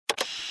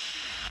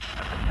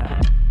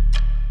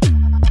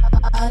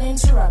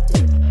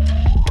Uninterrupted.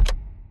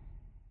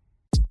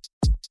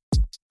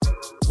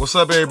 What's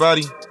up,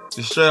 everybody?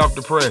 It's Straight Off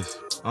the Press.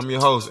 I'm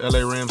your host, LA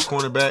Rams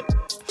cornerback,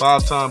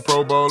 5-time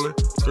Pro Bowler,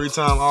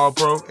 3-time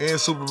All-Pro, and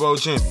Super Bowl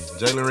champion,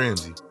 Jalen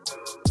Ramsey.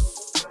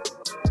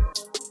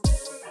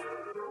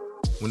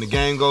 When the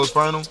game goes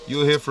final,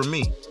 you'll hear from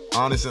me,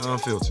 honest and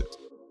unfiltered.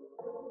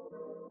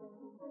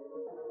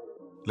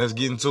 Let's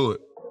get into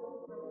it.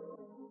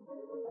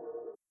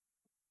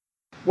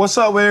 What's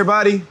up,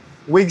 everybody?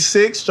 Week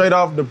 6, Straight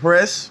Off the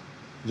Press.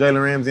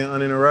 Jalen Ramsey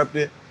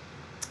Uninterrupted.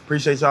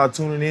 Appreciate y'all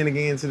tuning in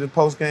again to the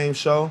post-game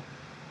show.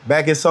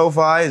 Back at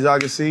SoFi, as y'all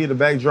can see, the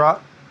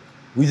backdrop.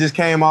 We just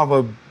came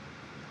off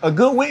a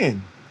good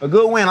win. A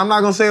good win. I'm not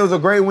going to say it was a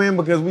great win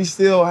because we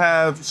still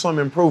have some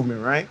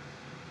improvement, right?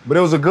 But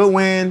it was a good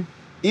win.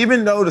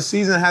 Even though the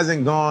season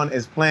hasn't gone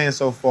as planned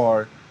so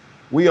far,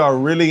 we are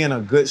really in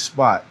a good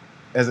spot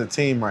as a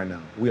team right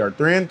now. We are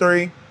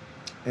 3-3,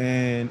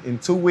 and in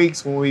 2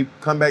 weeks when we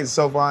come back to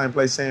SoFi and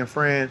play San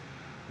Fran,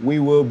 we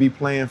will be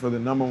playing for the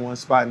number 1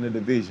 spot in the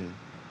division.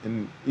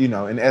 And,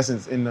 in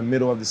essence, in the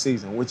middle of the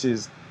season, which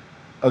is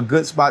a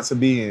good spot to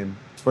be in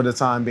for the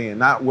time being.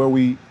 Not where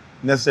we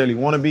necessarily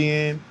want to be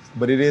in,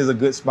 but it is a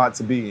good spot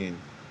to be in.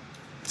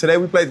 Today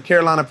we played the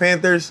Carolina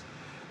Panthers.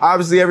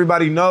 Obviously,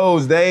 everybody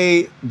knows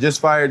they just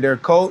fired their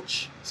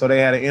coach, so they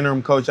had an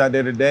interim coach out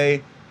there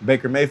today.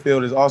 Baker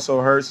Mayfield is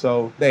also hurt,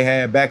 so they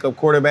had backup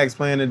quarterbacks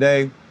playing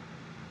today.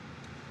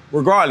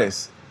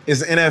 Regardless,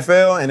 it's the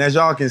NFL, and as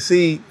y'all can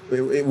see,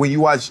 when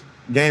you watch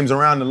games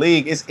around the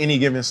league, it's any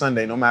given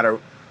Sunday, no matter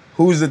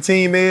whose the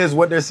team is,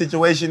 what their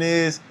situation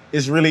is,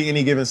 it's really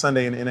any given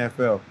Sunday in the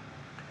NFL.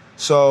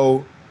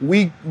 So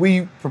we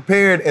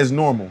prepared as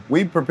normal.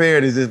 We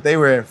prepared as if they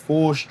were at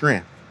full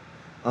strength.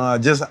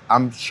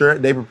 I'm sure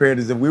they prepared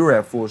as if we were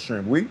at full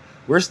strength.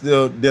 We're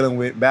still dealing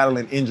with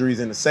battling injuries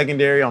in the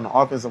secondary, on the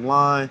offensive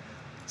line,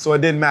 so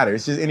it didn't matter.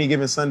 It's just any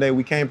given Sunday.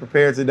 We came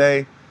prepared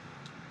today.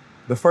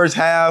 The first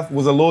half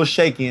was a little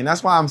shaky, and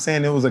that's why I'm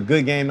saying it was a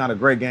good game, not a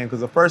great game, because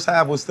the first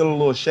half was still a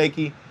little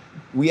shaky.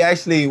 We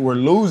actually were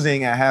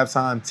losing at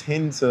halftime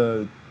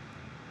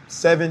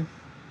 10-7.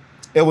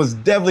 It was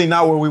definitely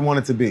not where we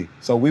wanted to be.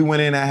 So we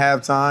went in at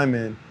halftime,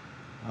 and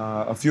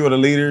a few of the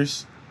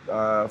leaders,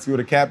 a few of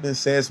the captains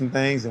said some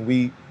things, and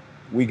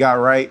we got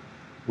right.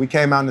 We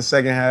came out in the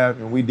second half,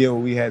 and we did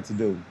what we had to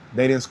do.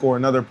 They didn't score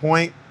another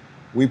point.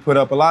 We put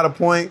up a lot of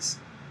points,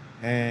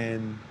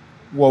 and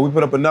we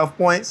put up enough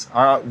points.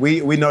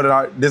 We know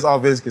that this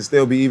offense can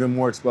still be even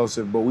more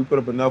explosive, but we put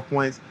up enough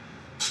points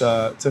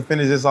to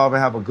finish this off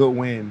and have a good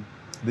win.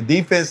 The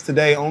defense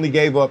today only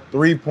gave up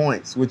 3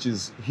 points, which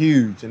is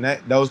huge, and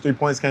those 3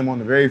 points came on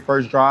the very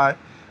first drive.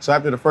 So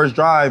after the first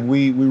drive,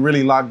 we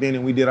really locked in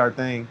and we did our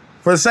thing.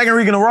 For the second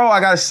week in a row, I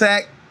got a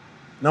sack.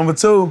 Number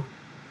 2,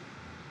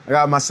 I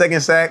got my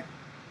second sack.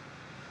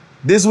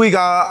 This week,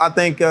 I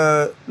think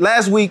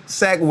last week's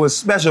sack was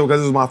special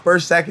because it was my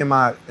first sack in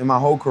my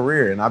whole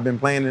career, and I've been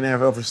playing in the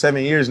NFL for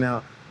 7 years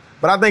now.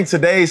 But I think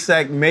today's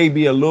sack may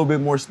be a little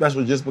bit more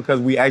special just because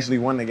we actually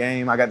won the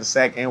game. I got the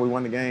sack and we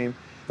won the game.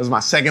 It was my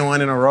second one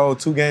in a row,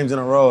 2 games in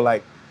a row.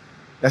 Like,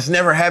 that's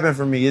never happened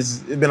for me. It's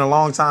been a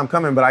long time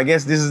coming, but I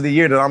guess this is the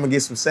year that I'm gonna get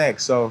some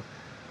sacks. So,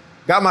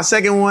 got my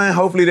second one.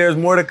 Hopefully, there's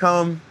more to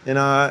come in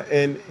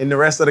the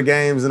rest of the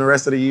games and the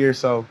rest of the year.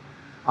 So,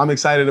 I'm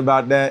excited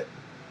about that.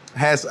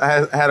 Had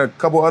a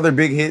couple other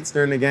big hits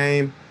during the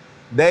game.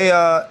 They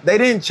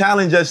didn't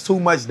challenge us too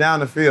much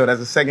down the field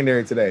as a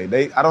secondary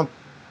today.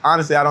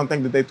 Honestly, I don't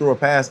think that they threw a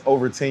pass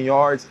over 10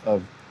 yards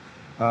of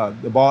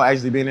the ball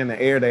actually being in the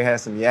air. They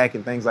had some yak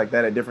and things like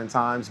that at different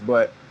times.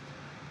 But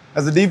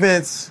as a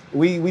defense,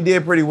 we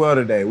did pretty well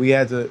today. We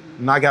had to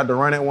knock out the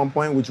run at one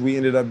point, which we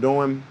ended up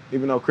doing,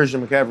 even though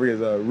Christian McCaffrey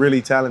is a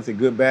really talented,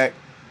 good back.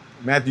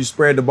 Matthew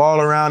spread the ball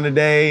around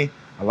today.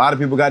 A lot of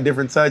people got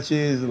different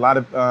touches. A lot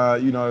of,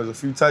 there's a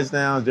few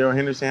touchdowns. Darrell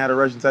Henderson had a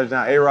rushing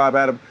touchdown. A-Rob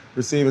had a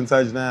receiving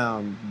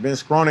touchdown. Ben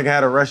Skronik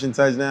had a rushing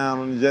touchdown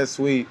on the jet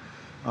sweep.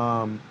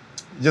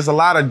 Just a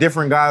lot of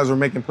different guys were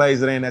making plays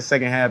today in that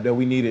second half that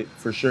we needed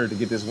for sure to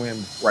get this win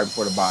right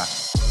before the bye.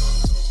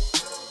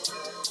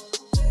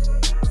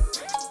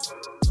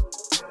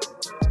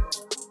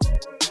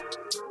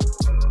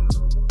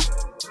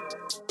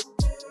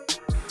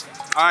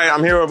 All right,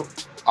 I'm here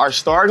with our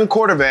starting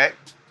quarterback,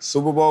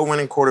 Super Bowl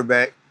winning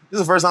quarterback. This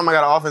is the first time I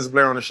got an offensive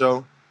player on the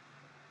show.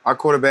 Our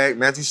quarterback,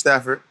 Matthew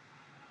Stafford.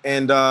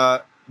 And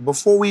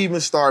before we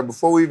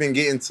even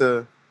get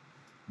into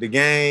the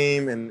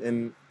game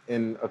and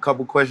a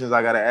couple questions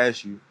I got to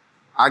ask you,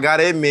 I got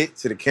to admit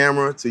to the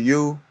camera, to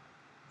you,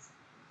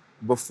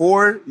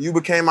 before you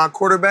became my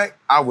quarterback,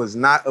 I was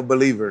not a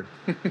believer.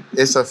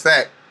 It's a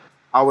fact.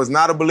 I was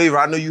not a believer.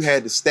 I knew you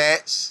had the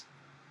stats.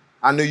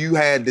 I knew you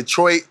had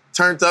Detroit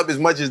turned up as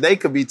much as they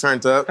could be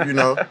turned up,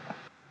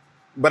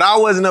 But I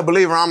wasn't a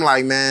believer. I'm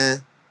like,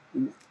 man,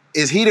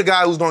 is he the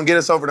guy who's going to get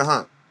us over the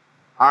hump?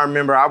 I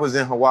remember I was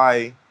in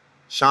Hawaii.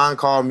 Sean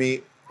called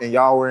me, and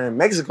y'all were in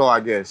Mexico, I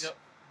guess. Yep.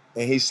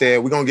 And he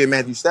said, we're going to get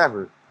Matthew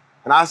Stafford.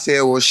 And I said,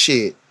 well,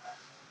 shit.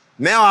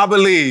 Now I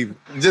believe.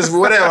 Just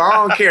whatever. I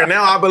don't care.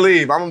 Now I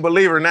believe. I'm a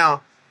believer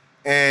now.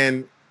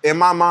 And in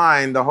my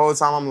mind, the whole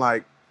time I'm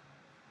like,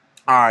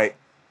 all right,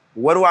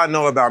 what do I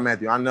know about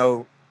Matthew? I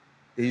know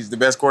he's the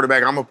best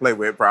quarterback I'm gonna play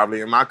with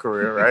probably in my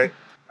career,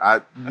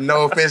 right?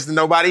 No offense to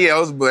nobody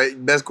else,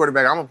 but best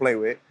quarterback I'm gonna play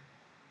with.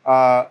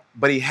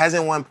 But he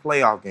hasn't won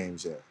playoff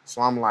games yet.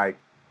 So I'm like,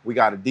 we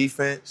got a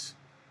defense.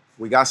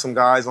 We got some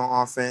guys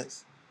on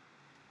offense.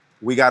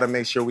 We got to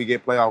make sure we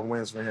get playoff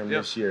wins for him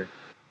this year.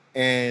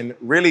 And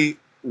really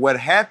what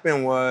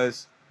happened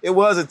was, it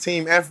was a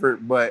team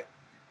effort, but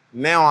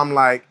now I'm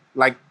like,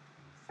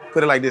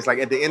 put it like this, like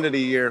at the end of the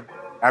year,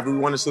 after we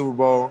won the Super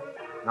Bowl,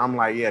 I'm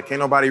like, yeah, can't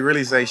nobody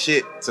really say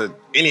shit to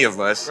any of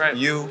us. Right.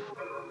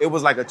 It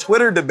was like a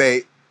Twitter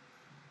debate.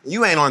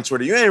 You ain't on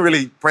Twitter. You ain't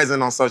really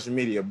present on social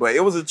media, but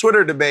it was a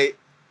Twitter debate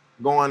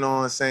going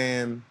on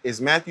saying, is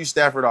Matthew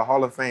Stafford a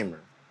Hall of Famer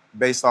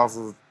based off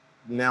of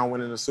now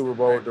winning the Super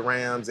Bowl with the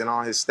Rams and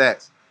all his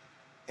stats?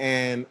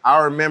 And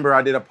I remember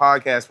I did a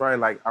podcast probably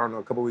like, I don't know,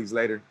 a couple weeks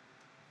later.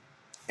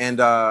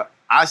 And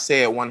I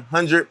said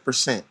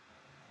 100%.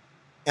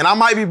 And I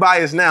might be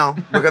biased now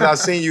because I've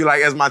seen you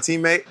like as my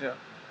teammate. Yeah.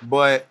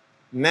 But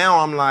now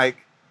I'm like,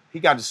 he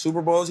got the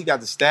Super Bowls, he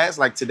got the stats.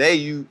 Like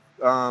today,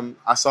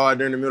 I saw it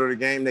during the middle of the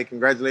game. They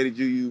congratulated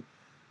you. You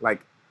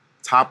like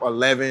top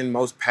 11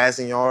 most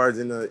passing yards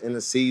in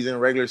the season,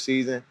 regular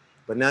season.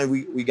 But now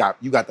you got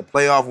the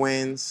playoff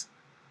wins,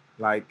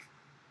 like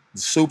the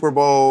Super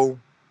Bowl,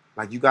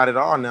 like you got it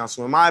all now.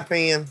 So in my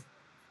opinion,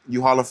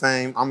 you Hall of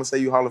Fame. I'm gonna say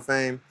you Hall of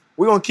Fame.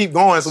 We're gonna keep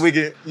going so we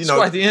can, It's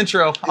quite the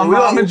intro.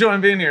 I'm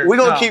enjoying being here. We're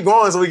gonna keep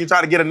going so we can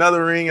try to get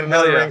another ring and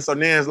another ring. So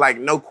then it's like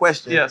no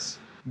question. Yes.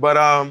 But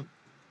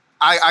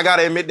I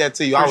gotta admit that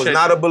to you. I was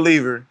not a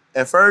believer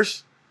at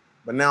first,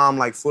 but now I'm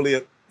like fully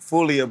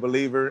a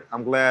believer.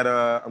 I'm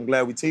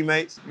glad we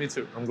teammates. Me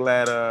too. I'm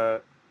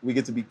glad we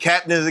get to be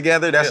captains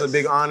together. That's a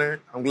big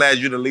honor. I'm glad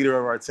you're the leader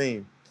of our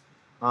team.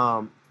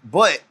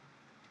 But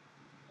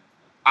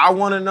I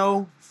want to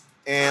know,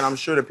 and I'm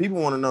sure the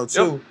people want to know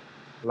too,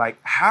 like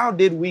how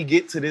did we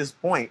get to this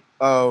point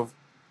of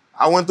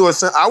I went through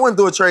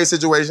a trade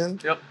situation.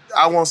 Yep.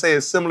 I won't say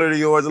it's similar to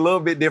yours, a little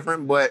bit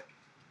different, but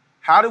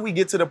how did we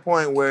get to the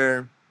point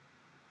where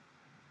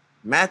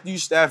Matthew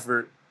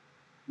Stafford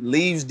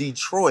leaves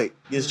Detroit,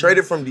 gets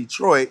traded from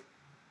Detroit,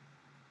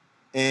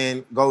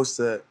 and goes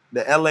to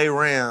the LA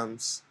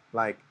Rams?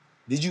 Like,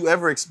 did you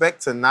ever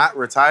expect to not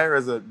retire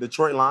as a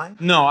Detroit Lion?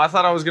 No, I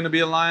thought I was going to be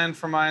a Lion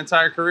for my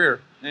entire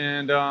career.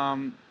 And,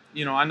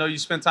 I know you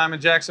spent time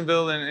in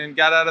Jacksonville and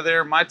got out of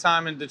there. My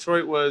time in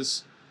Detroit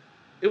was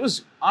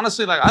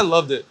honestly, like, I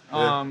loved it.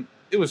 Yeah.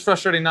 It was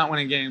frustrating not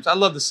winning games. I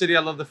love the city.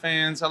 I love the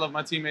fans. I love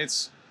my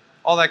teammates,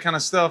 all that kind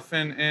of stuff.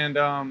 And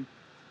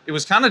it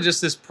was kind of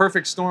just this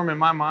perfect storm in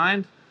my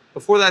mind.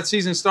 Before that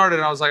season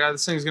started, I was like,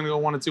 this thing's going to go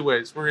one of two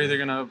ways. We're either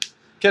going to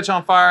catch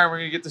on fire, we're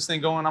going to get this thing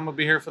going, I'm going to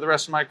be here for the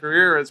rest of my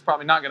career, or it's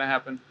probably not going to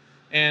happen.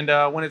 And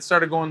when it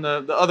started going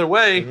the other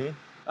way,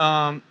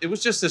 it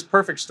was just this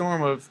perfect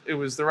storm of it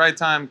was the right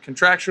time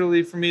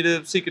contractually for me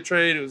to seek a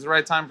trade. It was the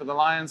right time for the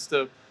Lions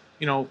to,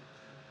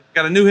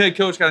 got a new head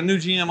coach, got a new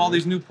GM, all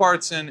these new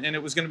parts, and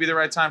it was going to be the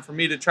right time for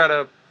me to try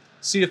to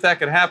see if that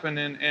could happen.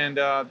 And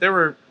they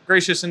were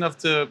gracious enough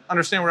to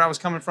understand where I was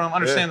coming from,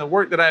 understand the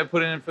work that I had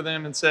put in for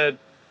them, and said,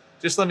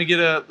 just let me get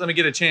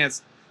a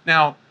chance.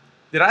 Now,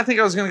 did I think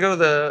I was going to go to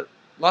the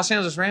Los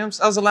Angeles Rams?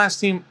 That was the last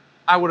team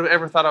I would have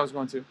ever thought I was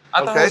going to.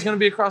 I thought I was going to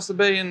be across the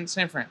bay in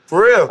San Fran.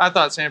 For real? I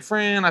thought San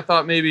Fran. I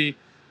thought maybe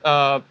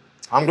I'm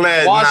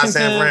glad Washington. not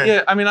San Fran.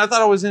 Yeah, I mean, I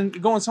thought I was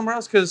going somewhere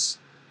else because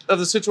of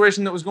the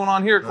situation that was going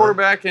on here at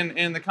quarterback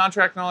and the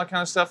contract and all that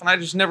kind of stuff. And I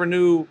just never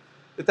knew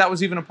that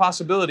was even a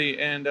possibility.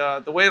 And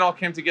the way it all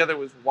came together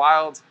was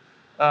wild.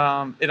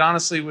 It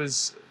honestly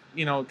was,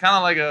 kind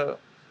of like a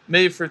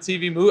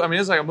made-for-TV movie. I mean,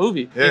 it was like a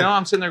movie. Yeah.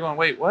 I'm sitting there going,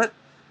 wait, what?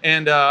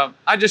 And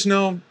I just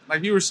know,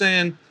 like you were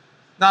saying,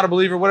 not a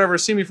believer, whatever,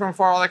 see me from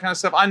afar, all that kind of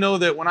stuff. I know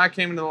that when I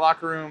came into the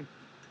locker room,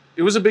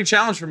 it was a big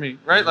challenge for me,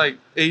 right? Like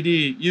AD,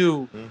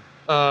 you,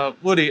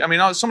 Woody. I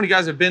mean, so many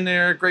guys have been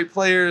there, great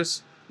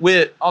players,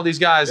 Witt, all these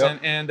guys.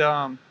 And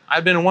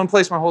I've been in one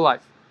place my whole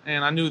life.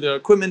 And I knew the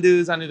equipment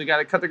dudes. I knew the guy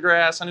that cut the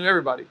grass. I knew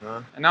everybody.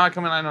 And now I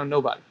come in, I know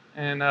nobody.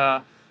 And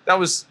that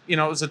was, it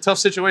was a tough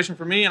situation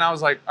for me. And I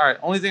was like, all right,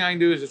 only thing I can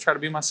do is just try to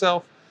be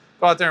myself,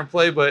 go out there and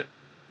play. But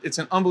it's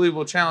an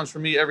unbelievable challenge for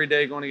me every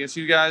day going against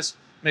you guys.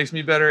 Makes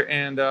me better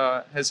and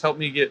has helped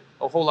me get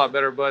a whole lot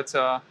better. But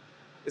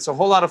it's a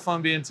whole lot of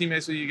fun being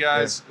teammates with you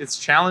guys. Yeah. It's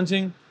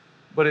challenging,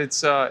 but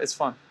it's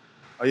fun.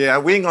 Oh, yeah,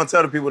 we ain't going to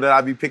tell the people that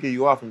I'll be picking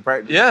you off in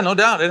practice. Yeah, no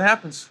doubt. It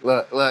happens.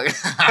 Look.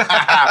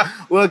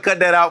 We'll cut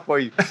that out for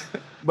you.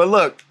 But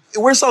look,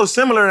 we're so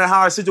similar in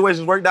how our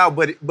situations worked out,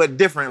 but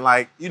different.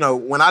 Like,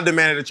 when I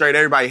demanded a trade,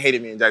 everybody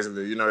hated me in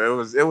Jacksonville.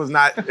 It was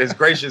not as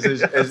gracious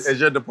as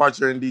your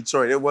departure in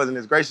Detroit. It wasn't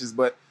as gracious,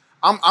 but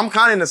I'm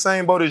kind of in the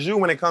same boat as you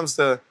when it comes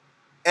to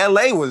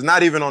LA was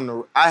not even on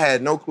the – I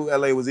had no clue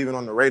LA was even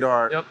on the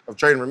radar of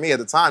trading for me. At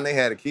the time, they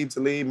had Aqib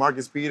Talib,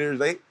 Marcus Peters.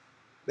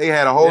 They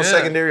had a whole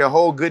secondary, a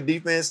whole good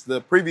defense. The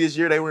previous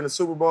year, they were in the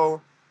Super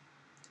Bowl.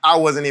 I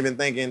wasn't even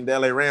thinking the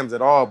LA Rams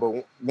at all.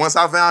 But once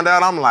I found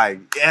out, I'm like,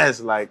 yes,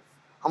 like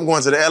I'm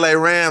going to the LA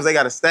Rams. They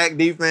got a stacked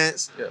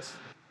defense. Yes.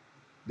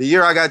 The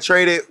year I got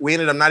traded, we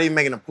ended up not even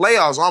making the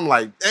playoffs. So I'm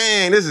like,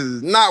 dang, this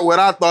is not what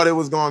I thought it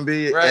was going to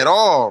be at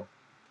all.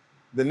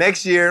 The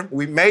next year,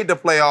 we made the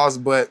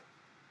playoffs, but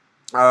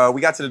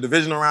we got to the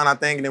divisional round, I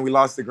think, and then we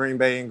lost to Green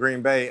Bay in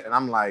Green Bay. And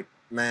I'm like,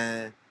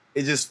 man,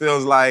 it just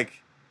feels like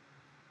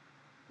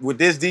with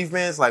this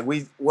defense, like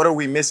what are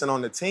we missing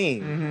on the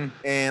team? Mm-hmm.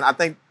 And I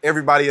think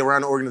everybody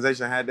around the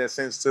organization had that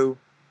sense too.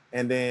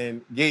 And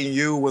then getting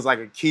you was like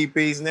a key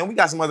piece. And then we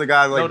got some other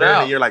guys like during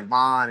the year, like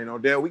Bond and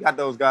Odell. We got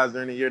those guys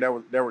during the year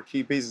that were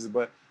key pieces.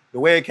 But the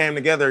way it came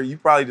together, you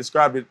probably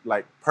described it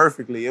like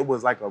perfectly. It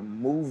was like a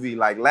movie.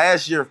 Like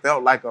last year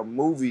felt like a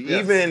movie.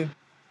 Yes.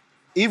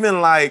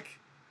 Even like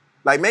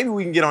maybe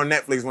we can get on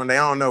Netflix one day.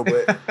 I don't know,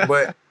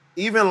 but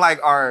even like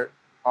our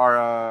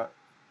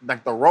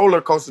like the roller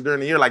coaster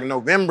during the year, like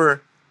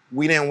November,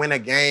 we didn't win a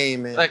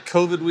game. And like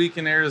COVID week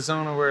in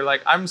Arizona, where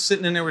like I'm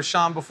sitting in there with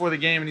Sean before the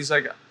game, and he's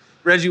like.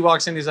 Reggie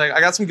walks in, he's like, I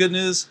got some good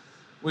news.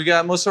 We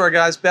got most of our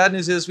guys. Bad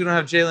news is we don't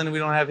have Jalen and we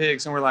don't have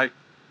Higgs. And we're like,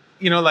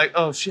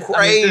 oh shit.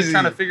 Crazy. I mean, just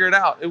trying to figure it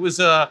out. It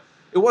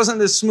wasn't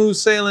this smooth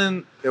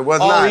sailing, it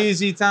was all not.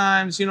 Easy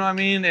times, you know what I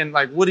mean? And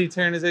like Woody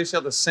tearing his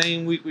ACL the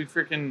same week we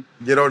freaking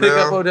pick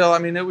up Odell. I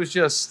mean, it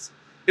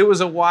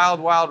was a wild,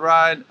 wild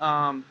ride.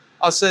 I'll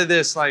say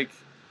this, like,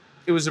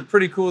 it was a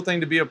pretty cool thing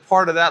to be a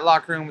part of that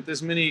locker room with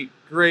this many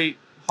great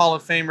Hall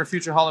of Famer,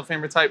 future Hall of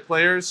Famer type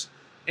players.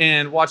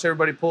 And watch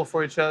everybody pull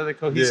for each other. The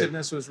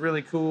cohesiveness was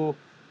really cool.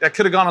 That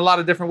could have gone a lot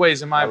of different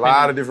ways, in my opinion. A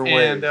lot of different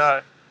ways.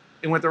 And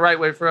it went the right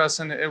way for us,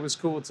 and it was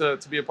cool to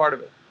be a part of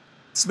it.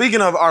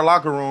 Speaking of our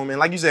locker room, and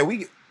like you said,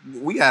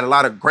 we had a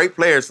lot of great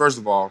players, first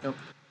of all. Yep.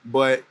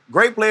 But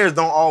great players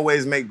don't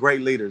always make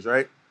great leaders,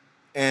 right?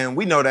 And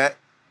we know that.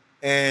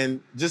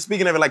 And just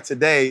speaking of it, like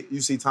today, you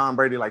see Tom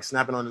Brady like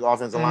snapping on his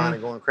offensive line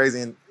and going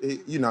crazy. And,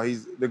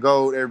 he's the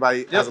GOAT.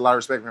 Everybody has a lot of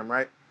respect for him,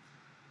 right?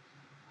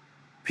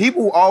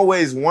 People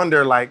always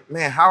wonder, like,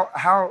 man,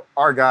 how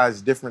are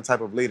guys different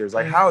type of leaders?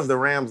 Like, how is the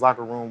Rams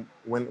locker room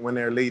when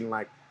they're leading?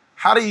 Like,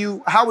 how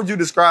would you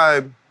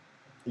describe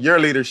your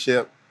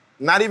leadership?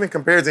 Not even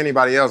compared to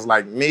anybody else.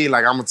 Like me,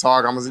 like I'm gonna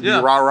talk, I'm gonna be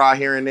rah-rah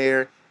here and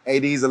there.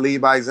 AD's a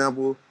lead by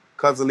example,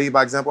 Cubs a lead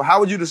by example. How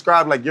would you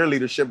describe like your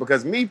leadership?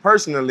 Because me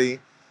personally,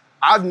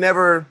 I've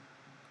never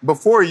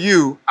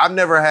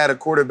had a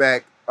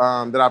quarterback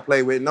that I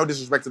played with. No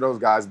disrespect to those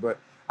guys, but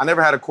I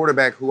never had a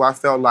quarterback who I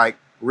felt like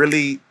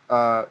really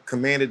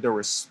commanded the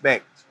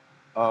respect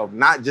of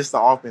not just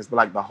the offense, but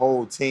like the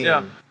whole team.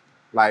 Yeah.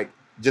 Like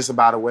just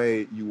about the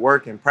way you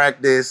work and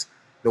practice,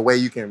 the way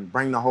you can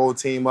bring the whole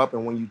team up,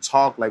 and when you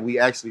talk, like we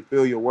actually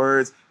feel your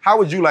words. How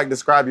would you like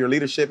describe your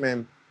leadership,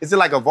 and is it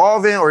like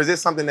evolving, or is it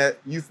something that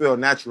you feel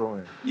natural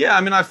in? Yeah,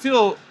 I mean, I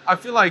feel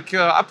like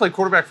I played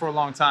quarterback for a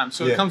long time,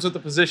 so it comes with the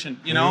position,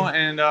 you know.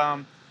 And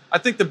I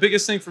think the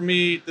biggest thing for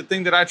me, the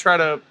thing that I try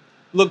to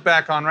look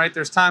back on, right?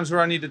 There's times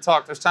where I need to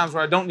talk. There's times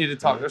where I don't need to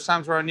talk. There's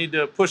times where I need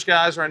to push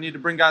guys or I need to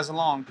bring guys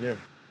along. Yeah.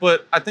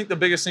 But I think the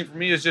biggest thing for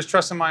me is just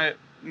trusting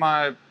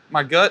my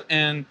gut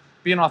and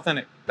being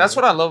authentic. That's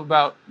what I love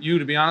about you,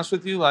 to be honest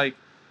with you. Like,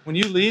 when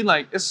you lead,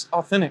 like, it's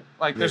authentic.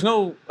 Like, there's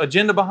no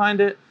agenda behind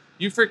it.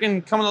 You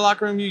freaking come in the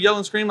locker room, you yell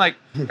and scream. Like,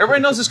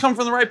 everybody knows it's coming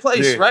from the right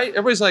place, right?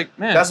 Everybody's like,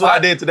 man. That's what I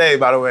did today,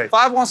 by the way.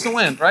 5 wants to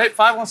win, right?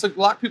 5 wants to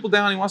lock people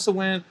down. He wants to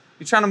win.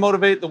 You're trying to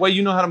motivate the way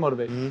you know how to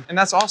motivate. And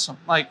that's awesome.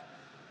 Like,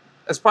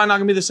 it's probably not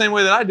going to be the same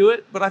way that I do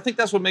it, but I think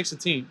that's what makes a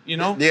team, you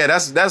know? Yeah,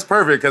 that's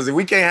perfect, because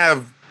we can't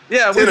have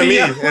we'd be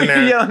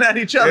yelling at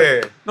each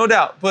other, no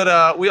doubt.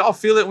 But we all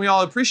feel it and we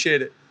all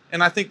appreciate it.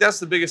 And I think that's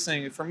the biggest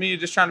thing. For me,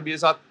 just trying to be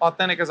as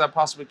authentic as I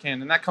possibly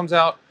can. And that comes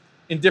out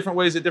in different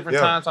ways at different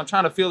times. I'm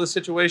trying to feel the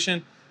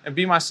situation and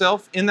be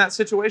myself in that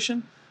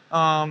situation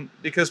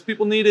because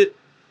people need it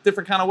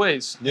different kind of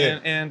ways. Yeah.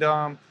 And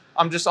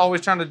I'm just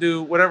always trying to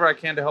do whatever I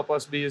can to help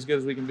us be as good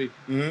as we can be.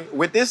 Mm-hmm.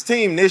 With this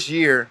team this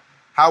year,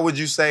 how would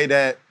you say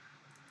that,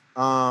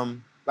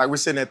 like we're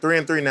sitting at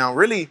 3-3 now,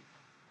 really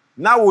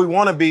not where we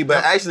want to be,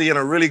 but actually in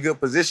a really good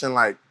position.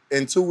 Like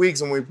in 2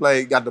 weeks when we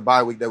got the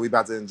bye week that we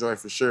about to enjoy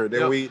for sure.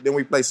 Then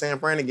we play San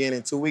Fran again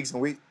in 2 weeks,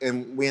 and we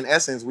in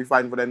essence we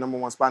fighting for that number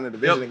 1 spot in the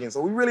division again.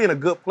 So we're really in a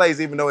good place,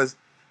 even though it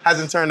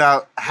hasn't turned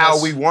out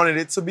how we wanted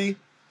it to be.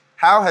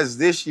 How has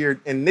this year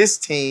and this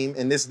team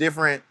and this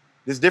different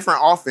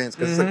offense,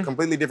 because it's a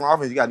completely different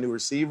offense. You got new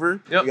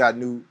receiver, you got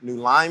new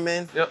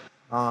linemen.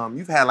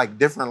 You've had like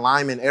different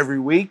linemen every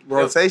week,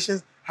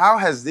 rotations. How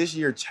has this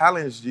year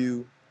challenged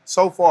you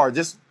so far,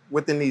 just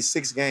within these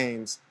 6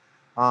 games,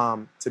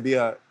 to be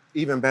a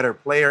even better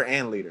player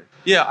and leader?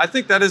 Yeah, I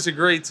think that is a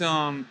great,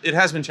 it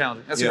has been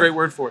challenging. That's a great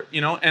word for it, you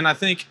know? And I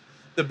think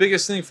the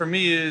biggest thing for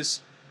me is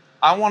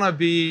I want to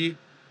be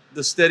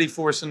the steady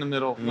force in the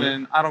middle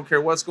when I don't care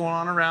what's going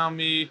on around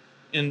me,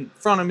 in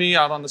front of me,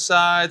 out on the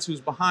sides,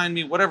 who's behind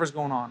me, whatever's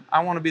going on.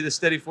 I want to be the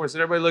steady force that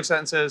everybody looks at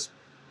and says,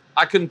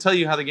 I couldn't tell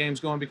you how the game's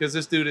going because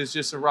this dude is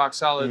just a rock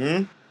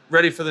solid,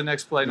 ready for the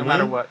next play no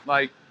matter what.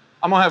 Like,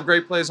 I'm going to have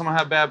great plays. I'm going to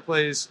have bad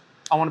plays.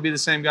 I want to be the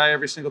same guy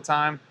every single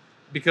time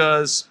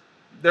because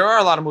there are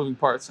a lot of moving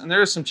parts and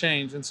there is some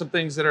change and some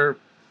things that are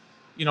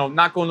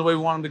not going the way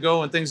we want them to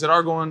go and things that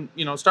are going,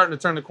 starting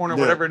to turn the corner,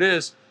 whatever it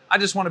is. I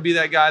just want to be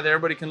that guy that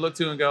everybody can look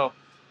to and go,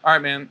 all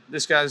right, man,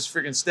 this guy's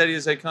freaking steady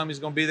as they come. He's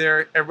going to be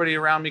there. Everybody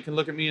around me can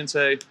look at me and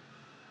say,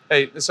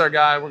 hey, this is our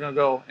guy. We're going to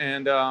go.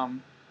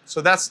 And so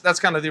that's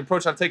kind of the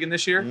approach I've taken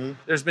this year. Mm-hmm.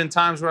 There's been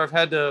times where I've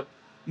had to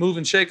move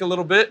and shake a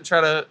little bit and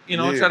try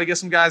to get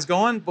some guys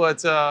going.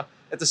 But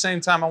at the same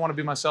time, I want to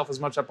be myself as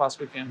much as I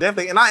possibly can.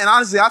 Definitely. And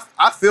honestly,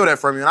 I feel that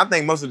from you. And I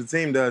think most of the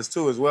team does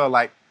too as well.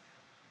 Like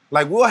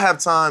we'll have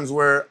times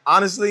where,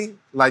 honestly,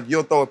 like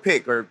you'll throw a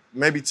pick or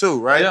maybe two,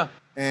 right? Yeah.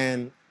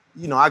 And,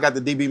 I got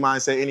the DB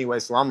mindset anyway.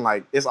 So I'm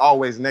like, it's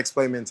always next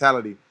play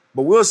mentality.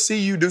 But we'll see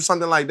you do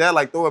something like that,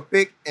 like throw a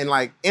pick, and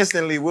like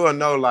instantly we'll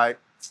know like,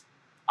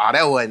 oh,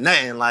 that wasn't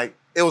nothing. Like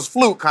it was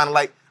fluke, kind of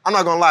like, I'm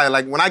not going to lie.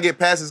 Like when I get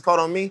passes caught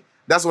on me,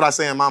 that's what I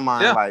say in my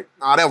mind. Yeah. Like,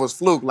 oh, that was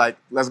fluke. Like,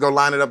 let's go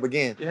line it up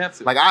again. You have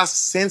to. Like I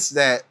sense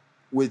that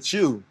with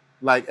you.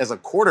 Like, as a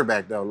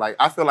quarterback, though, like,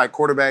 I feel like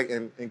quarterback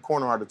and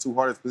corner are the two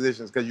hardest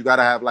positions because you got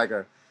to have, like,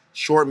 a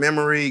short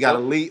memory. You got to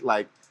lead.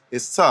 Like,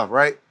 it's tough,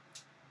 right?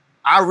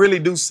 I really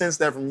do sense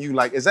that from you.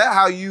 Like, is that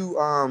how you,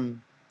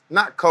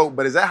 not cope,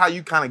 but is that how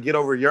you kind of get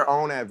over your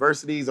own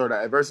adversities or the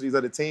adversities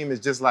of the team? It's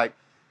just like,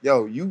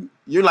 yo,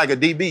 you're like a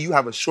DB. You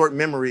have a short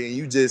memory, and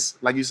you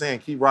just, like you're saying,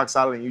 keep rock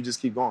solid, and you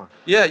just keep going.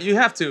 Yeah, you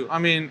have to. I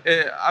mean,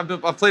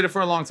 I've played it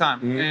for a long time,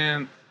 mm-hmm.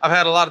 and I've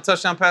had a lot of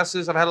touchdown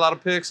passes. I've had a lot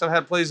of picks. I've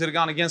had plays that have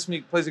gone against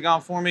me, plays that have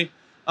gone for me.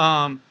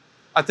 I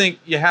think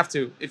you have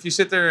to. If you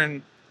sit there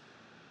and,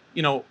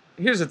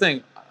 here's the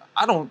thing.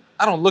 I don't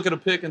look at a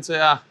pick and say,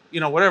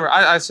 whatever.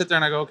 I sit there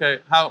and I go, okay,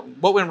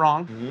 what went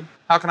wrong? Mm-hmm.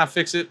 How can I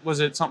fix it? Was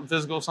it something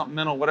physical, something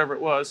mental, whatever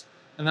it was?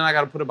 And then I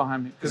got to put it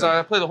behind me. Because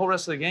I play the whole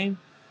rest of the game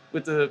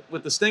with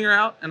the stinger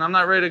out and I'm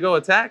not ready to go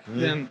attack,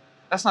 then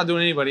that's not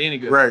doing anybody any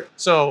good. Right.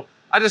 So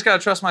I just got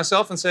to trust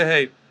myself and say,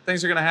 hey,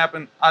 things are going to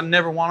happen. I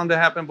never want them to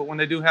happen, but when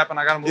they do happen,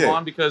 I got to move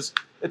on because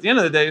at the end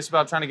of the day, it's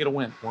about trying to get a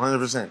win.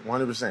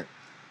 100%.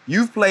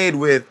 You've played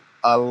with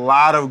a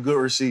lot of good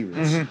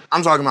receivers. Mm-hmm.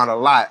 I'm talking about a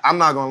lot. I'm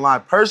not going to lie.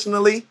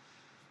 Personally,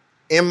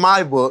 in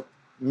my book,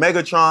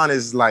 Megatron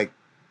is like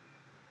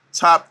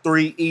top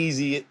 3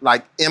 easy,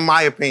 like in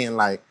my opinion,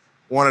 like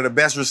one of the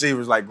best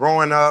receivers. Like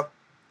growing up,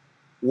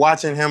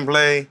 watching him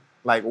play,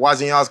 like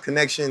watching y'all's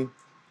connection,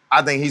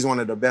 I think he's one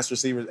of the best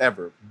receivers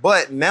ever.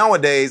 But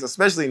nowadays,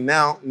 especially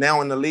now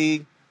in the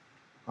league,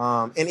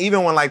 and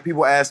even when like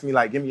people ask me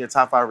like, give me your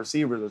top 5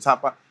 receivers or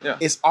top 5,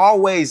 it's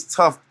always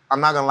tough. I'm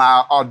not gonna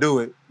lie, I'll do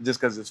it just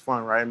because it's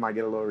fun, right? It might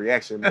get a little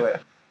reaction,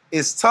 but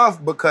it's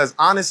tough because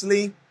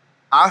honestly,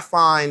 I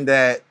find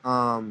that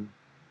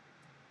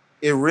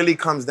it really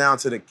comes down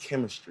to the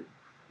chemistry.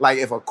 Like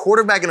if a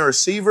quarterback and a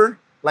receiver,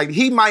 like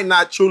he might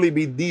not truly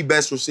be the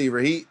best receiver.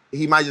 He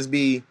might just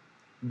be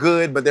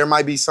good, but there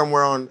might be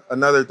somewhere on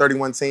another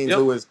 31 teams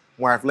who is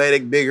more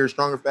athletic, bigger,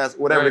 stronger, faster,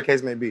 whatever the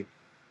case may be.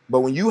 But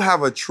when you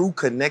have a true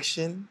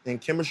connection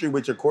and chemistry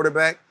with your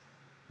quarterback,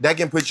 that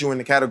can put you in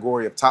the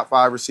category of top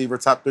 5 receiver,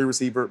 top 3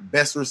 receiver,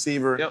 best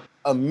receiver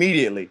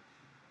immediately.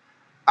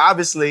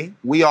 Obviously,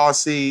 we all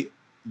see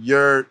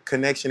your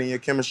connection and your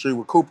chemistry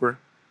with Cooper.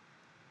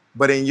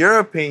 But in your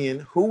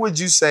opinion, who would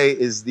you say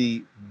is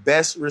the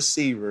best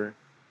receiver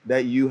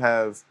that you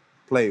have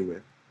played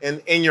with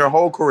in your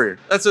whole career?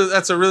 That's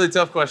a really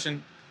tough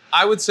question.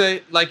 I would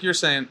say, like you're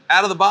saying,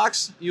 out of the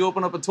box, you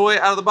open up a toy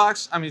out of the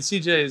box. I mean,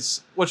 CJ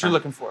is what you're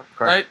looking for,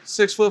 right?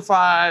 6'5",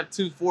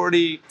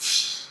 240,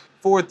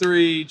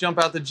 4'3", jump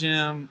out the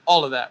gym,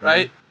 all of that,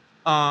 right?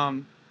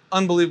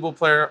 Unbelievable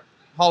player,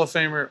 Hall of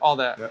Famer, all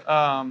that.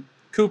 Yep.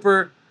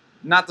 Cooper,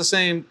 not the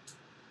same,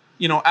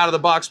 out of the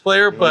box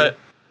player, but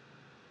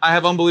I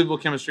have unbelievable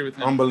chemistry with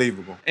him.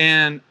 Unbelievable.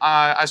 And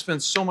I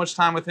spend so much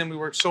time with him. We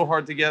work so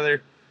hard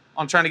together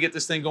on trying to get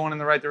this thing going in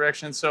the right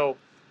direction. So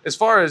as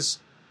far as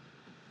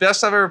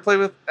best I've ever played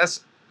with,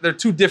 they're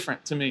too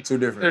different to me. Too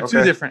different. They're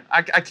too different.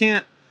 I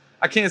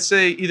can't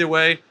say either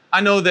way.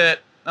 I know that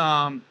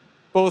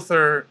both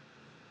are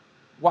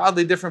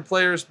wildly different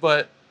players,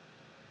 but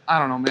I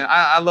don't know, man.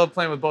 I love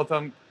playing with both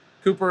of them.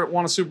 Cooper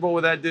won a Super Bowl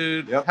with that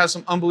dude. Yep. Has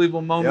some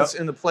unbelievable moments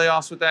in the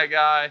playoffs with that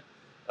guy.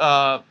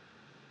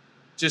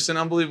 Just an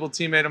unbelievable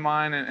teammate of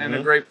mine and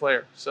a great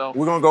player. So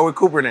we're gonna go with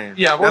Cooper then.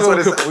 Yeah, we're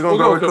gonna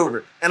go with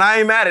Cooper. And I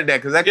ain't mad at that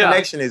because that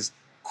connection is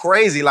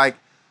crazy. Like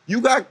you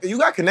got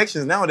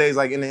connections nowadays,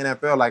 like in the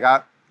NFL. Like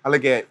I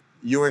look at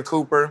you and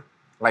Cooper.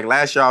 Like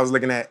last year I was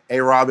looking at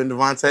A-Rob and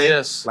Devontae.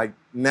 Yes. Like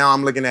now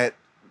I'm looking at,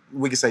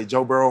 we can say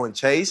Joe Burrow and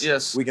Chase.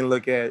 Yes. We can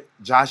look at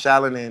Josh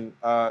Allen and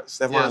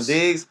Stephon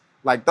Diggs.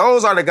 Like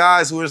those are the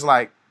guys who is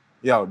like,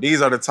 yo,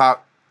 these are the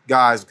top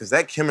guys because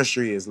that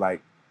chemistry is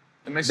like,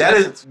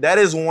 that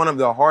is one of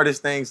the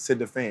hardest things to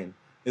defend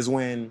is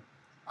when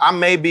I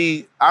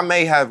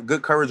may have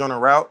good coverage on a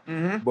route,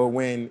 but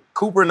when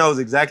Cooper knows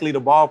exactly the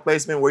ball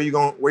placement, where you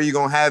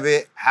gonna have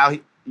it, how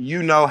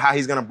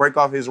he's gonna break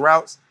off his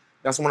routes.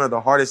 That's one of the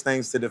hardest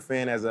things to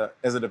defend as a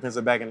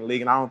defensive back in the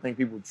league, and I don't think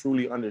people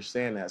truly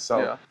understand that.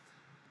 So,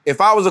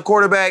 if I was a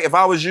quarterback, if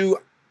I was you,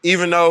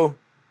 even though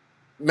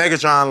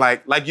Megatron,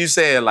 like you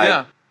said,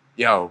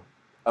 yo,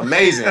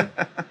 amazing.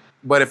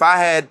 But if I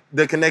had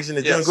the connection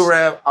that you and Cooper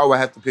have, I would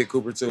have to pick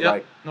Cooper too. Yep,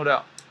 Like, no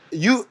doubt.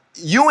 You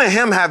and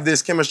him have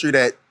this chemistry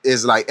that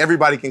is like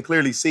everybody can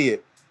clearly see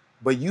it.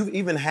 But you've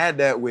even had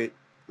that with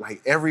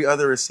like every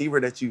other receiver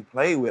that you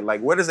play with.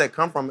 Like, where does that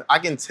come from? I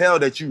can tell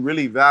that you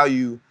really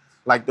value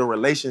like the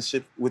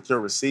relationship with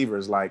your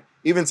receivers. Like,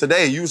 even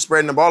today, you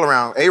spreading the ball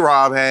around.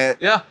 A-Rob had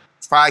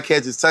 5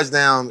 catches,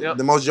 touchdown,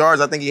 the most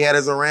yards I think he had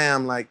as a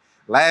Ram. Like,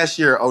 last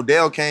year,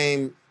 Odell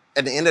came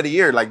at the end of the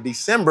year, like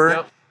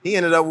December. He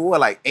ended up with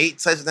what, like 8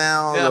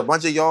 touchdowns, a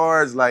bunch of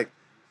yards. Like,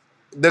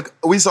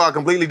 we saw a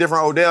completely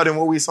different Odell than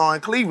what we saw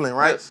in Cleveland,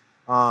 right?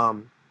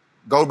 Yes.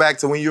 Go back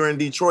to when you were in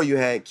Detroit, you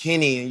had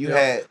Kenny and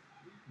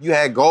you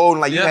had Golden,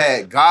 like you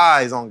had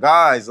guys on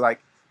guys. Like,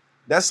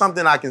 that's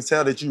something I can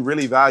tell that you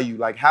really value.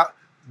 Like, how,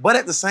 but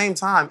at the same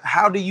time,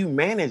 how do you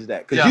manage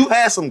that? Because you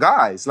had some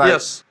guys.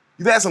 Like,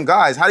 you've had some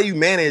guys. How do you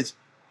manage,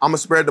 I'm going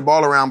to spread the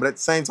ball around, but at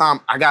the same time,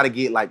 I got to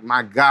get like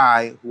my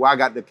guy who I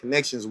got the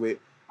connections with,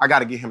 I got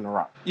to get him to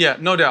rock. Yeah,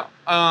 no doubt.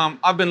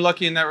 I've been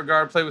lucky in that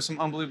regard, played with some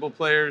unbelievable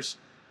players.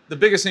 The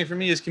biggest thing for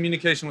me is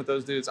communication with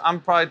those dudes. I'm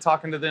probably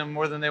talking to them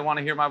more than they want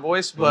to hear my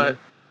voice, but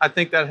I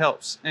think that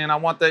helps. And I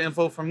want that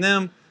info from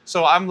them.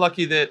 So I'm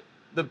lucky that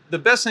the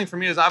best thing for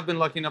me is I've been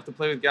lucky enough to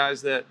play with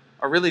guys that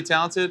are really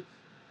talented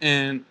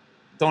and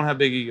don't have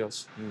big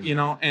egos, you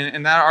know,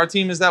 and that our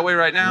team is that way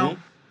right now.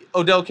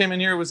 Odell came in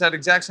here, was that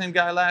exact same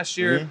guy last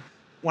year.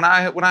 When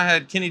I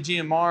had Kenny G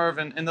and Marv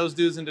and those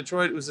dudes in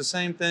Detroit, it was the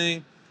same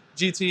thing.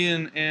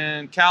 GT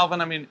and Calvin,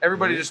 I mean,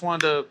 everybody just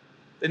wanted to,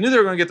 they knew they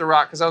were going to get the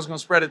rock because I was going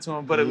to spread it to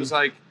them, but it was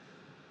like,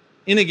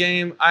 in a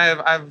game,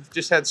 I've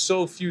just had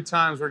so few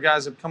times where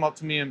guys have come up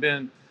to me and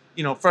been,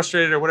 you know,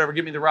 frustrated or whatever,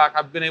 give me the rock.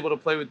 I've been able to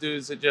play with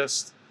dudes that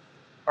just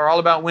are all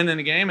about winning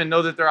the game and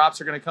know that their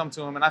ops are going to come to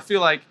them. And I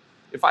feel like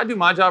if I do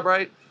my job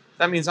right,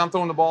 that means I'm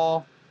throwing the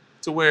ball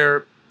to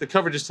where the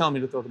coverage is telling me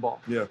to throw the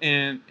ball. Yeah.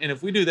 And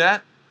if we do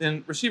that,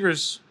 then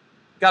receivers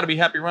got to be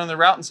happy running the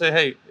route and say,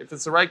 hey, if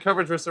it's the right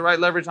coverage or it's the right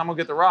leverage, I'm going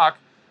to get the rock.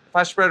 If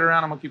I spread it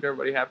around, I'm going to keep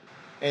everybody happy.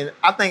 And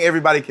I think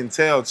everybody can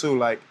tell, too,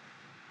 like,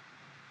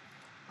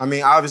 I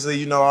mean, obviously,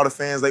 you know, all the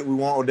fans, like, we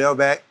want Odell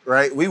back,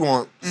 right? We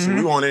want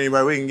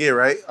anybody we can get,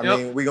 right? I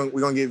mean, we're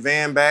gonna get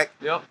Van back.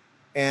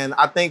 And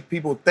I think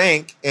people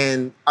think,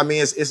 and, I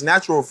mean, it's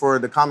natural for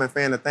the common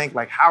fan to think,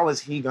 like, how is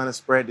he going to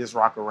spread this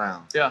rock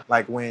around?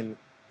 Like,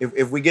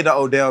 if we get the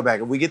Odell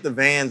back, if we get the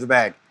Vans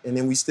back, and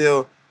then we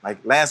still, like,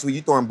 last week,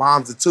 you throwing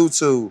bombs to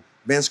Tutu.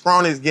 Ben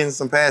Skronik's getting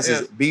some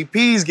passes.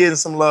 BP's getting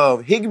some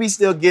love. Higbee's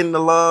still getting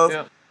the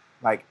love.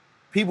 Like,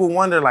 people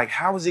wonder, like,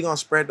 how is he going to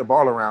spread the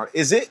ball around?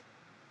 Is it?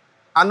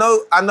 I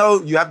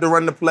know you have to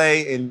run the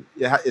play, and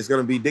it's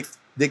going to be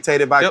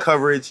dictated by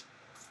coverage.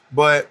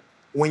 But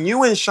when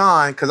you and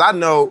Sean, because I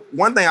know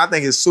one thing I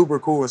think is super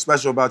cool and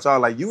special about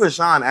y'all, like, you and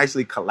Sean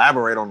actually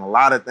collaborate on a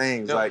lot of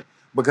things. Like,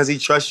 because he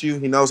trusts you,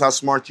 he knows how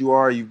smart you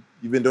are. You've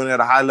been doing it at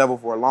a high level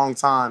for a long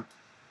time.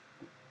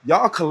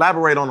 Y'all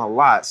collaborate on a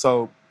lot.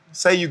 So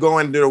say you go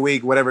into the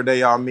week, whatever day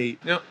y'all meet,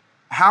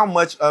 how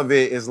much of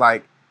it is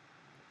like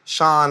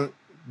Sean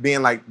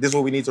being like, this is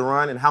what we need to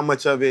run, and how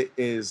much of it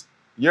is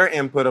your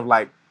input of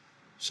like,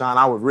 Sean,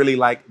 I would really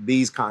like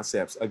these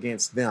concepts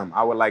against them.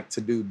 I would like to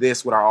do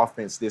this with our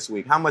offense this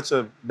week. How much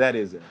of that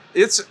is there?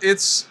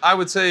 It's I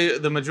would say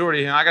the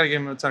majority. I got to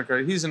give him a ton of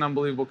credit. He's an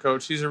unbelievable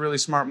coach. He's a really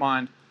smart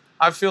mind.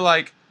 I feel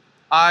like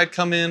I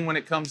come in when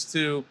it comes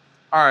to,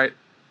 all right,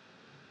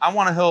 I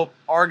want to help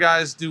our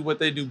guys do what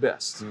they do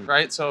best,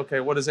 right? So, okay,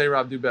 what does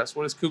A-Rob do best?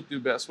 What does Coop do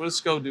best? What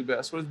does Sko do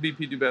best? What does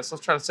BP do best?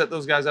 Let's try to set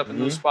those guys up in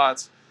those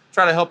spots.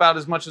 Try to help out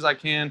as much as I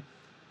can.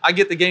 I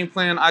get the game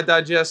plan, I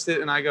digest it,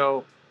 and I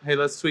go, hey,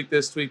 let's tweak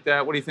this, tweak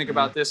that. What do you think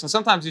about this? And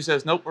sometimes he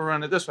says, nope, we're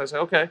running it this way. I say,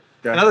 okay.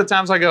 And other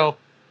times I go,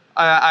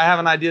 I have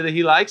an idea that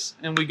he likes,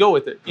 and we go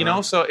with it, you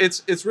know? So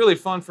it's really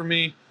fun for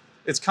me.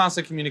 It's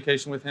constant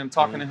communication with him,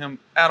 talking to him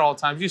at all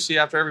times. You see,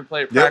 after every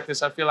play at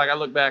practice, I feel like I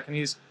look back, and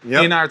he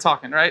and I are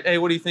talking, right? Hey,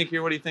 what do you think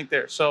here? What do you think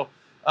there? So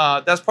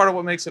that's part of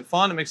what makes it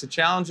fun. It makes it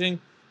challenging.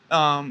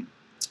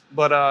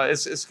 But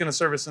it's going to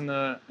serve us in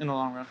the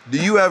long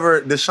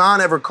run. Does Sean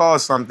ever call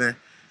something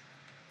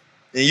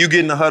and you get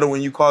in the huddle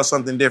when you call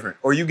something different?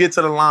 Or you get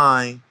to the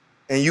line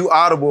and you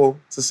audible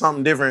to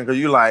something different because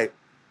you like,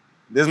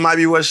 this might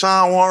be what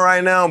Sean want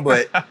right now,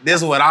 but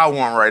this is what I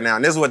want right now.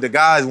 And this is what the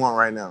guys want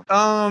right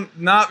now.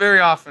 Not very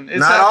often.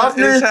 It's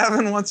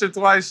happened once or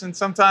twice, and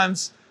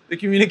sometimes the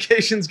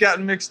communication's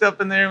gotten mixed up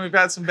in there and we've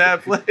had some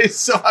bad plays.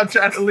 So I'm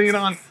trying to lean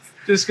on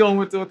just going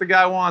with what the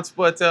guy wants.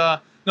 But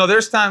no,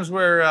 there's times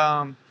where,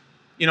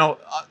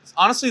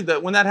 honestly,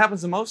 when that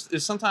happens the most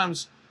is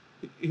sometimes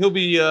he'll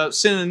be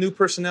sending a new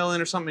personnel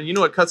in or something, and you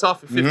know it cuts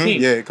off at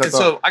 15. Yeah, it cuts off.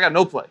 So I got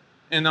no play.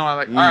 And then I'm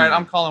like, all right,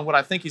 I'm calling what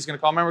I think he's going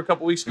to call. I remember a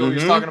couple weeks ago he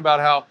was talking about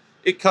how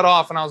it cut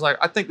off, and I was like,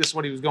 I think this is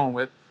what he was going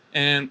with,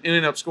 and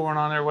ended up scoring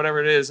on there,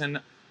 whatever it is.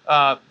 And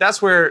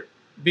that's where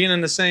being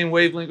in the same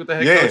wavelength with the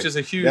head coach is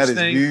a huge thing.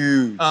 That is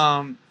huge.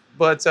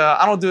 But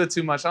I don't do it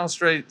too much. I don't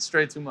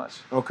stray too much.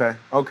 Okay.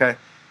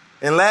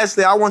 And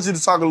lastly, I want you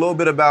to talk a little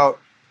bit about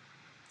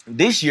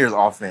this year's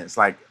offense.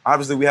 Like,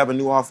 obviously, we have a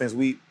new offense.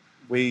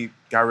 We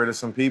got rid of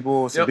some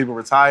people. Some Yep. people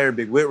retired.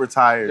 Big Whit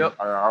retired. Yep.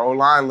 Our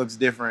O-line looks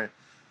different.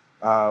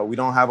 We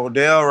don't have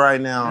Odell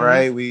right now,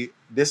 right?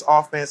 This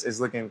offense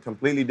is looking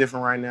completely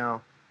different right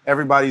now.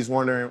 Everybody's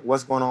wondering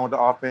what's going on with the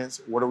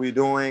offense. What are we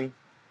doing?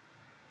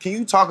 Can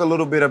you talk a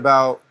little bit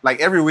about, like,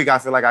 every week I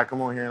feel like I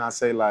come on here and I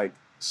say, like,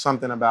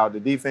 something about the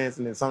defense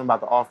and then something about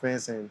the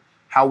offense and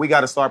how we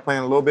got to start playing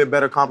a little bit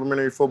better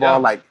complementary football,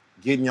 like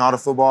getting y'all the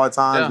football at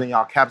times, then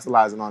y'all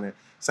capitalizing on it.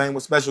 Same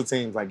with special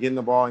teams, like getting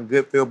the ball in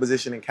good field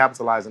position and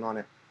capitalizing on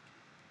it.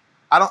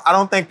 I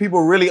don't think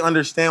people really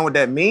understand what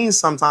that means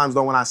sometimes,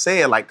 though, when I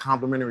say it, like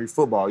complementary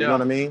football. You know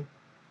what I mean?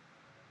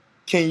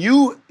 Can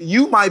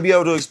you might be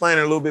able to explain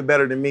it a little bit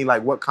better than me,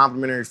 like what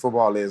complementary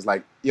football is.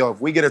 Like, yo, if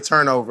we get a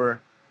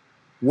turnover,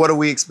 what do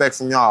we expect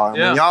from y'all?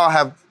 And when y'all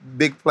have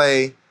big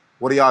play,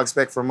 what do y'all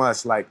expect from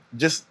us? Like,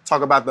 just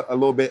talk about a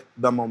little bit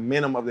the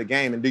momentum of the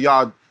game. And do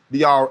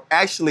y'all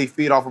actually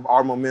feed off of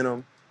our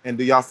momentum? And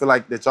do y'all feel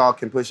like that y'all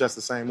can push us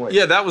the same way?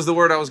 Yeah, that was the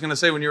word I was going to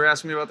say when you were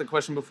asking me about the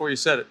question before you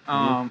said it.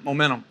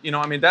 Momentum. You know,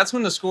 I mean, that's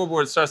when the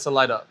scoreboard starts to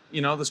light up.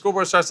 You know, the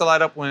scoreboard starts to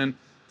light up when,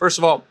 first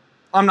of all,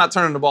 I'm not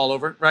turning the ball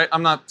over, right?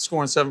 I'm not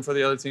scoring 7 for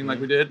the other team like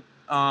we did.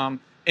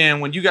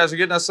 And when you guys are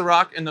getting us the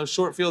rock and those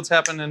short fields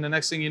happen, and the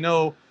next thing you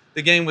know,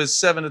 the game was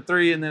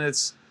 7-3, and then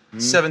it's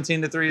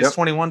 17-3, it's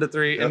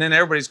 21-3, and then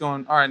everybody's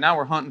going, all right, now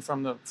we're hunting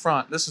from the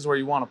front. This is where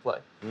you want to play.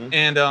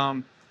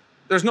 And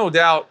there's no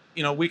doubt,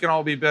 you know, we can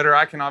all be better.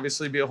 I can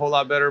obviously be a whole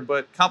lot better,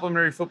 but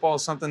complementary football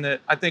is something that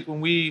I think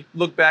when we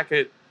look back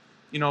at,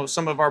 you know,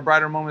 some of our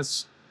brighter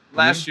moments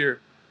last year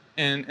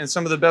and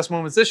some of the best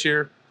moments this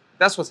year,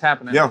 that's what's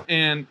happening. Yeah.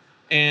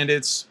 And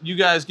it's you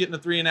guys getting a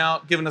 3 and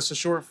out, giving us a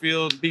short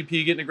field,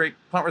 BP getting a great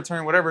punt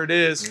return, whatever it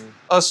is,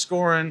 us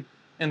scoring,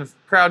 and the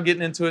crowd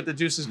getting into it, the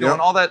juice is going,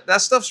 all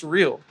that stuff's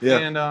real. Yeah.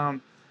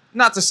 And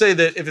not to say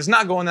that if it's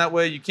not going that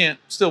way, you can't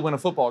still win a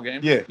football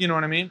game. Yeah. You know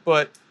what I mean?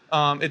 But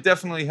it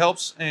definitely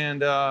helps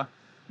and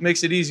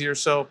makes it easier.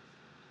 So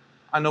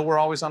I know we're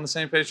always on the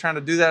same page trying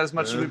to do that as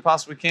much as we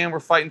possibly can. We're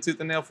fighting tooth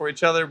and nail for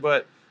each other,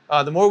 but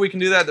the more we can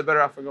do that, the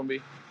better off we're going to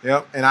be.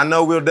 Yep, and I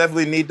know we'll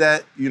definitely need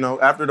that, you know,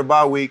 after the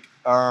bye week.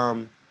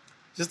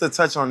 Just to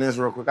touch on this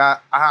real quick, I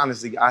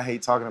honestly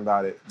hate talking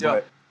about it,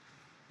 but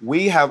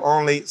we have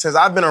only, since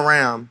I've been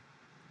around,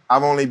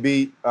 I've only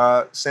beat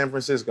San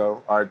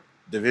Francisco, our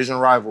division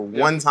rival,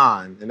 one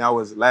time, and that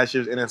was last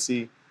year's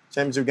NFC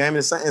Championship game.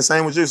 And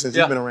same with you, since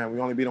you've been around. We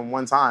only beat them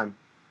one time.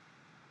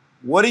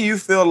 What do you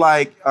feel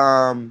like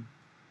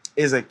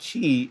is a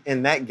key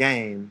in that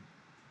game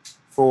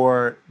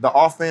for the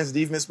offense,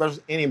 defense, special,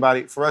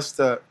 anybody, for us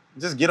to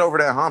just get over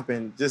that hump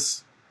and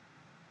just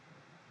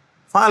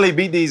finally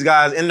beat these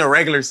guys in the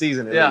regular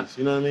season at least?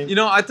 You know what I mean? You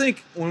know, I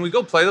think when we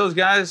go play those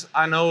guys,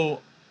 I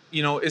know,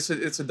 you know, it's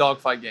a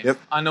dogfight game.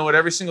 I know it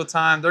every single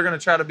time. They're going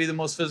to try to be the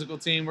most physical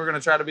team. We're going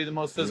to try to be the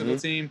most physical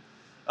team.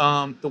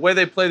 The way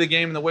they play the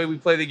game and the way we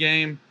play the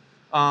game,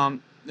 you know,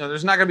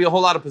 there's not going to be a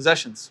whole lot of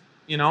possessions,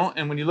 you know?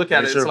 And when you look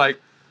at it, it's like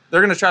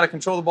they're going to try to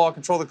control the ball,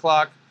 control the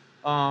clock.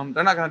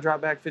 They're not going to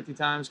drop back 50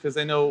 times because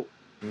they know,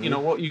 you know,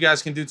 what you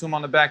guys can do to them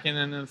on the back end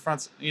and in the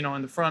front, you know,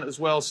 in the front as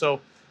well.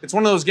 So it's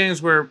one of those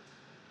games where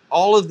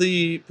all of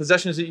the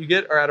possessions that you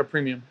get are at a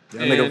premium. You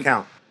gotta make them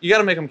count. You got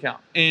to make them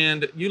count.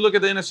 And you look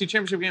at the NFC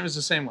Championship game, it's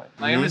the same way.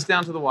 Like, it's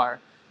down to the wire.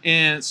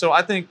 And so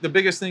I think the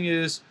biggest thing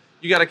is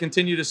you got to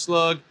continue to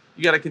slug.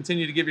 You got to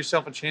continue to give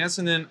yourself a chance.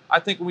 And then I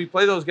think when we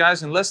play those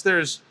guys, unless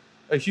there's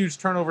a huge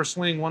turnover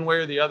swing one way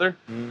or the other,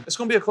 it's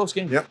going to be a close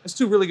game. It's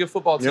two really good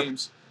football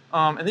teams.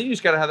 And then you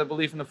just got to have that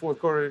belief in the fourth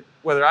quarter,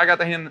 whether I got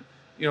the hand,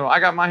 you know,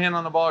 I got my hand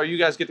on the ball, or you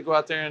guys get to go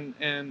out there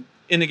and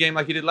in the game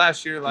like you did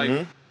last year.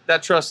 Like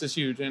that trust is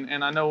huge.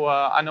 And I know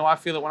I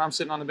feel it when I'm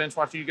sitting on the bench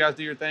watching you guys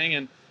do your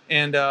thing.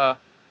 And I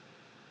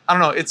don't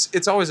know,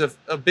 it's always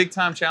a big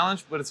time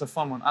challenge, but it's a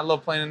fun one. I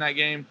love playing in that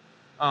game.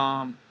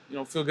 You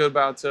know, feel good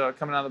about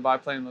coming out of the bye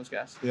playing those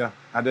guys. Yeah,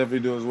 I definitely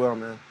do as well,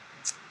 man.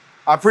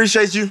 I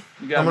appreciate you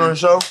coming me on the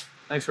show.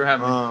 Thanks for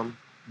having me.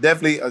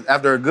 Definitely,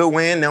 after a good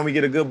win, then we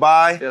get a good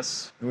bye.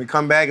 Yes. And we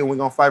come back and we're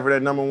going to fight for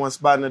that #1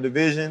 spot in the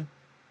division.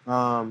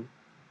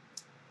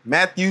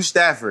 Matthew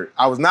Stafford.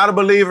 I was not a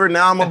believer.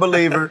 Now I'm a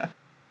believer.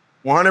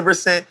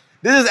 100%.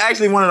 This is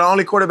actually one of the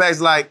only quarterbacks,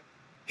 like,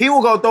 he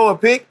will go throw a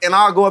pick and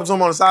I'll go up to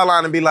him on the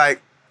sideline and be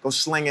like, go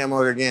sling him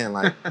again.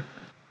 Like,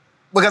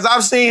 because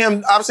I've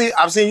seen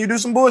you do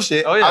some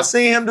bullshit. Oh, yeah. I've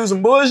seen him do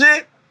some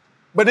bullshit,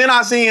 but then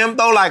I seen him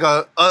throw like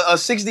a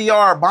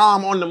 60-yard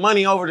bomb on the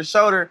money over the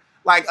shoulder,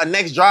 like a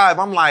next drive.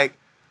 I'm like,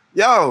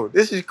 yo,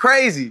 this is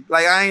crazy.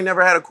 Like, I ain't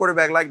never had a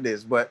quarterback like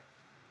this. But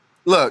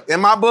look, in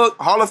my book,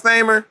 Hall of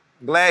Famer,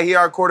 glad he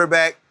our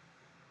quarterback.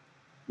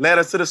 Led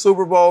us to the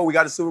Super Bowl. We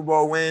got the Super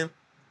Bowl win.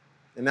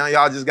 And now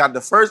y'all just got the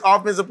first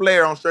offensive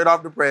player on Straight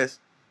Off the Press.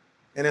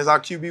 And it's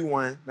our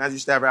QB1, Matthew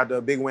Stafford, after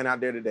a big win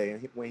out there today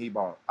when he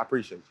balled. I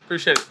appreciate you.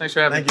 Appreciate it. Thanks for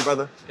having me. Thank you,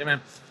 brother. Yeah,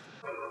 man.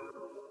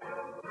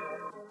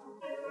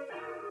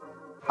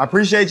 I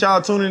appreciate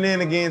y'all tuning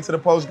in again to the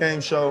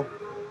post-game show.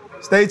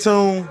 Stay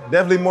tuned.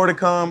 Definitely more to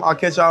come. I'll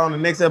catch y'all on the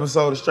next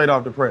episode of Straight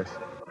Off the Press.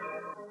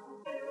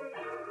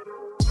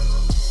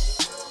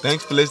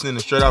 Thanks for listening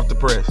to Straight Off the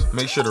Press.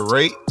 Make sure to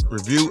rate,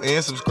 review,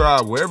 and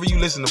subscribe wherever you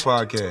listen to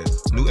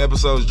podcasts. New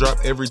episodes drop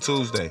every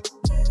Tuesday.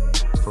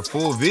 For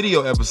full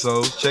video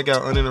episodes, check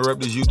out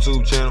Uninterrupted's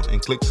YouTube channel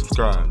and click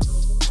subscribe.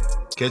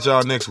 Catch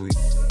y'all next week.